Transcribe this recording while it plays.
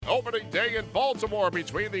opening day in Baltimore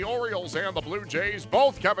between the Orioles and the Blue Jays.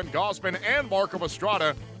 Both Kevin Gausman and Marco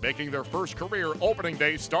Estrada making their first career opening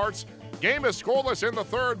day starts. Game is scoreless in the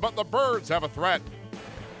third, but the Birds have a threat.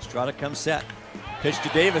 Estrada comes set. Pitch to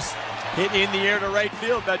Davis. Hit in the air to right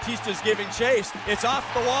field. Bautista's giving chase. It's off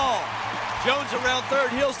the wall. Jones around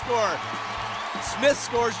third. He'll score. Smith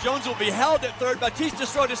scores. Jones will be held at third.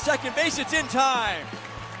 Bautista's throw to second base. It's in time.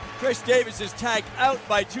 Chris Davis is tagged out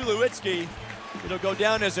by Tulowitzki. It'll go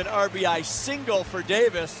down as an RBI single for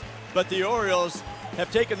Davis, but the Orioles have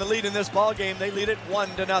taken the lead in this ball game. They lead it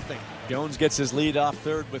 1-0. Jones gets his lead off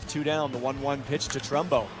third with 2 down. The 1-1 pitch to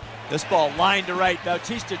Trumbo. This ball lined to right.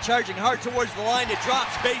 Bautista charging hard towards the line. It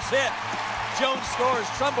drops, base hit. Jones scores.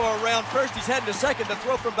 Trumbo around first. He's heading to second. The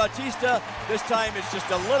throw from Bautista. This time it's just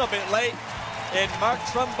a little bit late. And Mark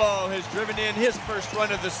Trumbo has driven in his first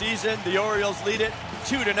run of the season. The Orioles lead it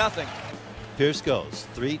 2-0. Pierce goes,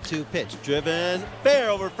 3-2 pitch, driven fair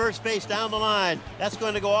over first base down the line. That's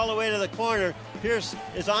going to go all the way to the corner. Pierce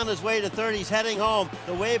is on his way to third. He's heading home.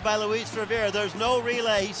 The wave by Luis Rivera. There's no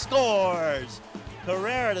relay. He scores.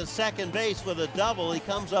 Carrera to second base with a double. He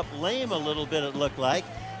comes up lame a little bit, it looked like.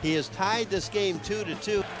 He has tied this game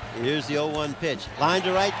 2-2. Here's the 0-1 pitch. Line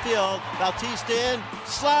to right field. Bautista in,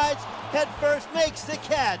 slides, head first, makes the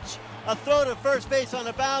catch. A throw to first base on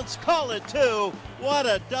a bounce, call it 2. What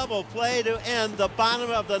a double play to end the bottom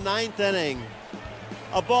of the 9th inning.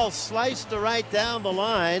 A ball sliced to right down the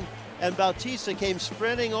line, and Bautista came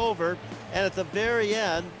sprinting over, and at the very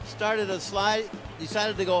end, started a slide,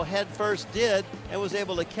 decided to go head first, did, and was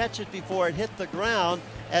able to catch it before it hit the ground,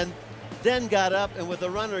 and then got up, and with the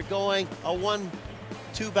runner going, a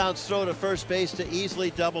 1-2 bounce throw to first base to easily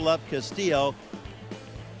double up Castillo.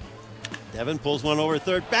 Devin pulls one over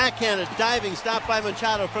third, backhanded, diving, stop by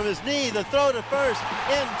Machado from his knee. The throw to first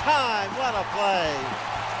in time. What a play.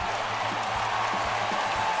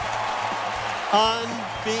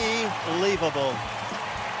 Unbelievable.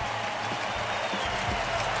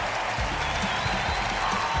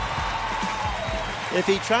 If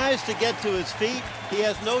he tries to get to his feet, he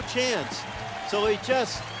has no chance. So he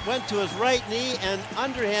just went to his right knee and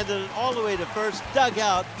underhanded it all the way to first, dug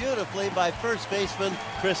out beautifully by first baseman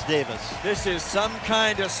Chris Davis. This is some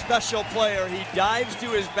kind of special player. He dives to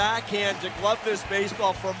his backhand to glove this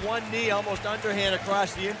baseball from one knee, almost underhand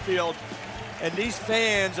across the infield. And these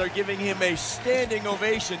fans are giving him a standing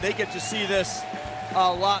ovation. They get to see this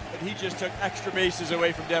a lot, but he just took extra bases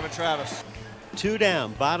away from Devin Travis. 2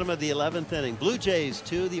 down, bottom of the 11th inning. Blue Jays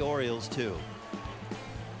 2, the Orioles 2.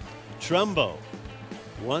 Trumbo,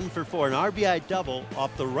 1 for 4, an RBI double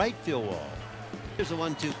off the right field wall. Here's a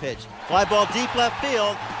 1-2 pitch. Fly ball deep left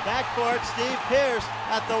field. Back for it, Steve Pierce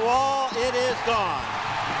at the wall. It is gone.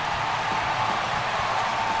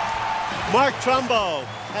 Mark Trumbo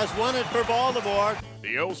has won it for Baltimore.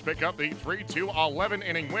 The O's pick up the 3-2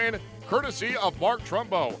 11-inning win, courtesy of Mark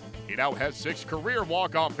Trumbo. He now has 6 career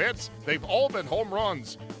walk-off hits. They've all been home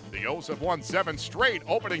runs. The O's have won 7 straight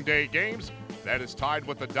opening day games. That is tied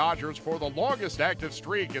with the Dodgers for the longest active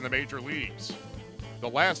streak in the major leagues. The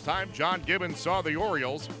last time John Gibbons saw the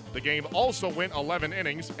Orioles, the game also went 11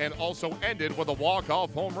 innings and also ended with a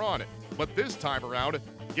walk-off home run. But this time around,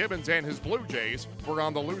 Gibbons and his Blue Jays were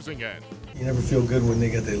on the losing end. You never feel good when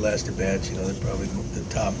they get their last at-bats. You know, they're probably the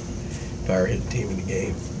top fire-hitting team in the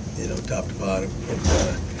game, you know, top to bottom. And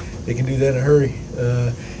they can do that in a hurry.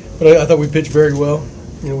 But I thought we pitched very well.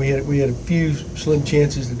 You know, we had a few slim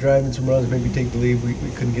chances to drive in some runs, maybe take the lead. We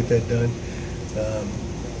couldn't get that done.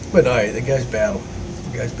 But no, the guys battle.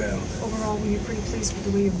 Overall, were you pretty pleased with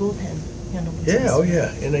the way your bullpen handled it? Yeah, oh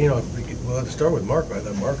yeah. And you know, well, to start with Marco, I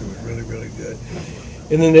thought Marco was really, really good.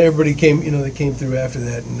 And then everybody came, you know, they came through after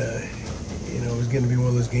that, and you know, it was going to be one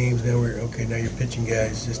of those games. Now we're okay. Now you're pitching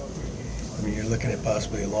guys. Just, I mean, you're looking at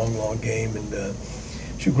possibly a long, long game, and.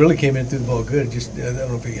 Shook really came in through the ball good. Just I don't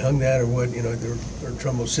know if he hung that or what. You know, or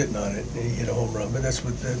Trumbo sitting on it and he hit a home run. But that's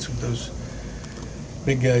what those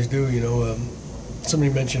big guys do. You know,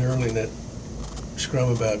 somebody mentioned earlier in that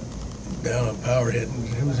scrum about down on power hitting.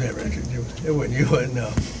 Who was that, Richard? It wasn't you, wasn't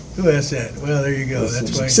no. Who asked that? Well, there you go.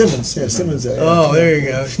 That's why Simmons. Yeah, Simmons. Oh, there you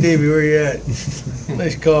go, Stevie. Where you at?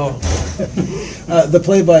 Nice call. The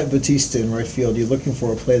play by Bautista in right field. You're looking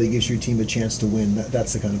for a play that gives your team a chance to win.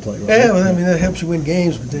 That's the kind of play, right? Yeah, well, I mean that helps you win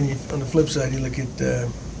games. But then on the flip side, you look at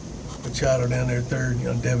Machado down there third, you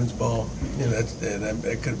know, Devin's ball. You know,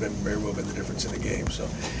 that could have been very well been the difference in the game. So,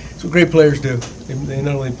 it's what great players do. They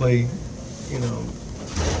not only play, you know,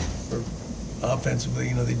 offensively,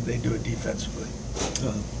 you know, they do it defensively.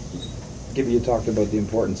 Gibby, you talked about the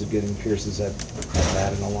importance of getting Pierce's at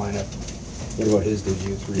bat in the lineup. What about his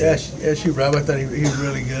debut? Yeah, shoot, Rob. I thought he was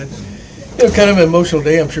really good. kind of an emotional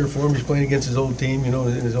day, I'm sure, for him. He's playing against his old team, in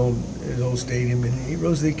his old stadium, and he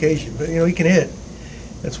rose to the occasion. But he can hit.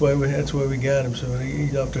 That's why we got him. So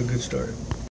he's off to a good start.